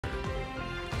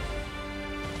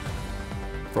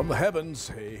From the heavens,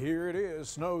 here it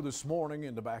is. Snow this morning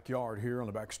in the backyard here on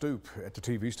the back stoop at the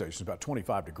TV station. About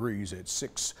 25 degrees at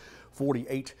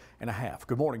 6:48 and a half.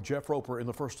 Good morning, Jeff Roper in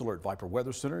the First Alert Viper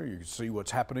Weather Center. You can see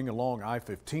what's happening along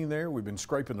I-15 there. We've been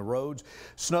scraping the roads.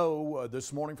 Snow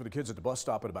this morning for the kids at the bus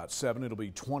stop at about 7. It'll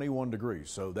be 21 degrees,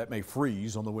 so that may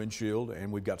freeze on the windshield.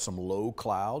 And we've got some low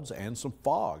clouds and some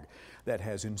fog that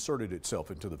has inserted itself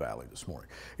into the valley this morning.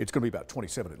 It's going to be about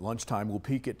 27 at lunchtime. We'll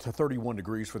peak it to 31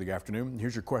 degrees for the afternoon.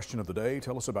 Here's your question of the day.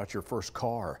 Tell us about your first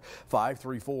car.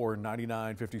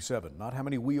 534-9957. Not how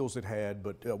many wheels it had,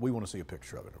 but we want to see a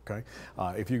picture of it, okay?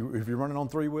 If you're running on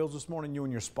 3 wheels this morning, you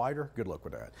and your Spider, good luck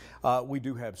with that. We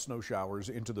do have snow showers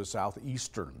into the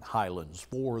southeastern highlands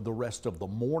for the rest of the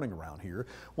morning around here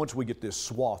once we get this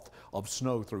swath of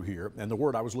snow through here. And the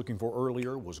word I was looking for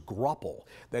earlier was Graupel.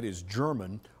 That is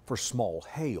German for small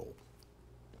hail.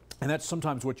 And that's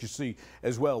sometimes what you see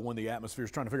as well when the atmosphere is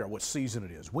trying to figure out what season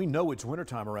it is. We know it's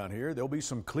wintertime around here. There'll be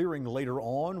some clearing later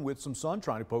on with some sun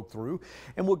trying to poke through,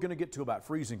 and we're going to get to about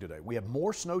freezing today. We have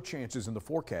more snow chances in the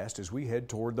forecast as we head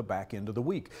toward the back end of the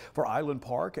week. For Island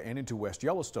Park and into West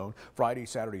Yellowstone, Friday,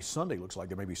 Saturday, Sunday looks like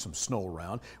there may be some snow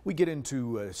around. We get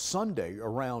into Sunday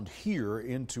around here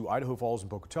into Idaho Falls and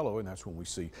Pocatello, and that's when we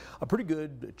see a pretty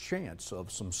good chance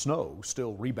of some snow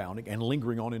still rebounding and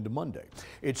lingering on into Monday.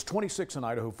 It's 26 in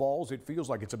Idaho Falls. It feels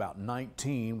like it's about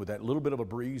 19 with that little bit of a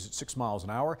breeze at 6 miles an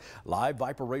hour. Live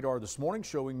Viper radar this morning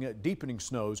showing deepening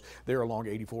snows there along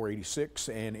 84, 86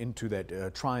 and into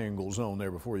that triangle zone there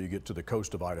before you get to the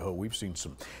coast of Idaho. We've seen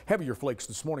some heavier flakes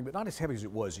this morning, but not as heavy as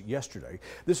it was yesterday.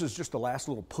 This is just the last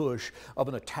little push of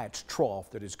an attached trough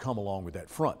that has come along with that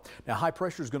front. Now, high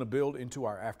pressure is going to build into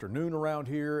our afternoon around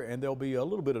here, and there'll be a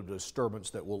little bit of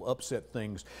disturbance that will upset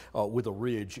things with a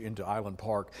ridge into Island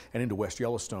Park and into West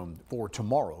Yellowstone for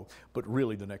tomorrow. But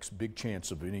really the next big chance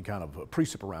of any kind of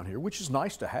precip around here, which is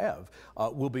nice to have,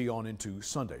 will be on into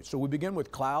Sunday. So we begin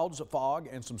with clouds, fog,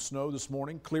 and some snow this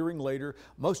morning, clearing later.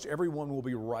 Most everyone will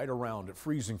be right around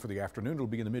freezing for the afternoon. It'll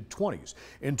be in the mid-20s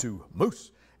into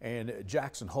Moose and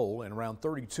Jackson Hole and around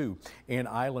 32 in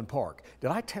Island Park.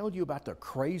 Did I tell you about the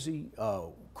crazy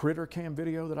critter cam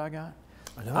video that I got?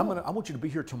 I want you to be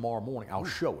here tomorrow morning. I'll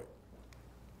show it.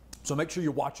 So make sure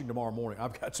you're watching tomorrow morning.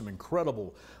 I've got some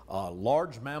incredible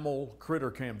large mammal critter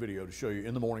cam video to show you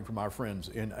in the morning from our friends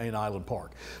in Island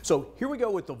Park. So here we go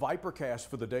with the Vipercast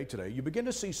for the day today. You begin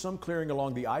to see some clearing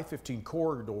along the I-15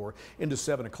 corridor into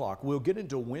 7 o'clock. We'll get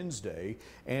into Wednesday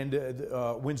and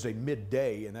Wednesday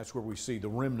midday, and that's where we see the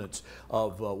remnants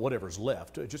of whatever's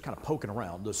left, just kind of poking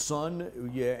around. The sun,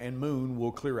 and moon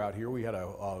will clear out here. We had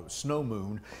a snow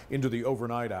moon into the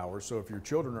overnight hours, so if your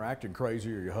children are acting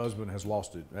crazy or your husband has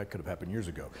lost it, that could have happened years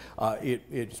ago.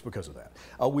 It's because of that.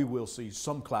 We will see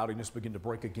some cloudiness begin to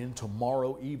break again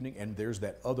tomorrow evening, and there's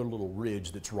that other little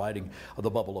ridge that's riding the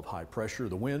bubble of high pressure.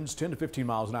 The winds 10 to 15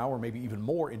 miles an hour, maybe even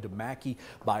more into Mackay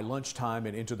by lunchtime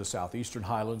and into the southeastern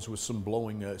highlands with some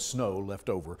blowing snow left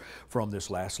over from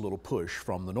this last little push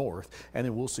from the north. And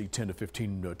then we'll see 10 to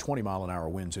 15 to 20 mile an hour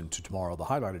winds into tomorrow, the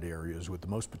highlighted areas with the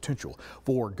most potential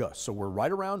for gusts. So we're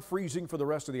right around freezing for the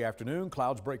rest of the afternoon.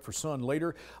 Clouds break for sun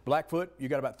later. Blackfoot, you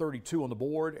got about 32 on the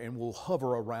board, and we'll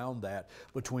hover around that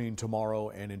between tomorrow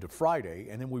and into Friday,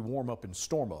 and then we warm up and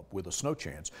storm up with a snow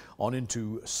chance on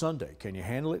into Sunday. Can you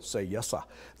handle it? Say yes, sir.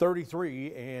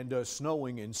 33 and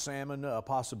snowing in Salmon, a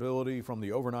possibility from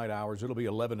the overnight hours. It'll be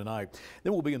 11 tonight.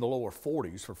 Then we'll be in the lower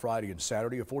 40s for Friday and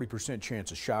Saturday, a 40%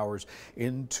 chance of showers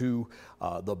into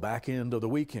the back end of the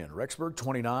weekend. Rexburg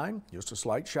 29, just a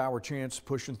slight shower chance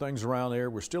pushing things around there.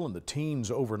 We're still in the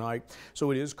teens overnight, so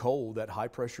it is cold. That high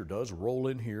pressure does roll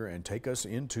in here and take us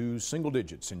into single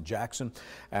digits in Jackson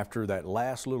after that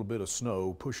last little bit of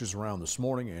snow pushes around this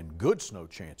morning, and good snow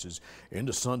chances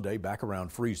into Sunday back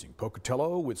around freezing.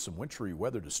 Pocatello with some wintry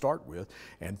weather to start with,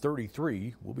 and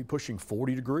 33 will be pushing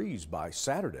 40 degrees by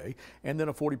Saturday, and then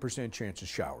a 40% chance of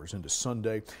showers into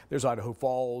Sunday. There's Idaho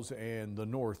Falls and the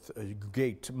North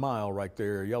Gate Mile right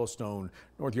there, Yellowstone,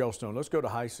 North Yellowstone. Let's go to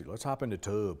Heisey. Let's hop into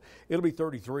Tubb. It'll be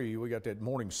 33. We got that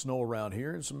morning snow around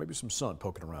here and maybe some sun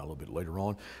poking around a little bit later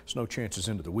on. Snow chances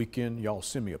into the weekend. Y'all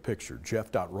send me a picture.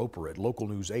 Jeff.Roper at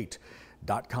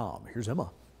localnews8.com. Here's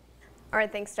Emma. All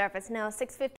right, thanks, Jeff. It's now 6:50.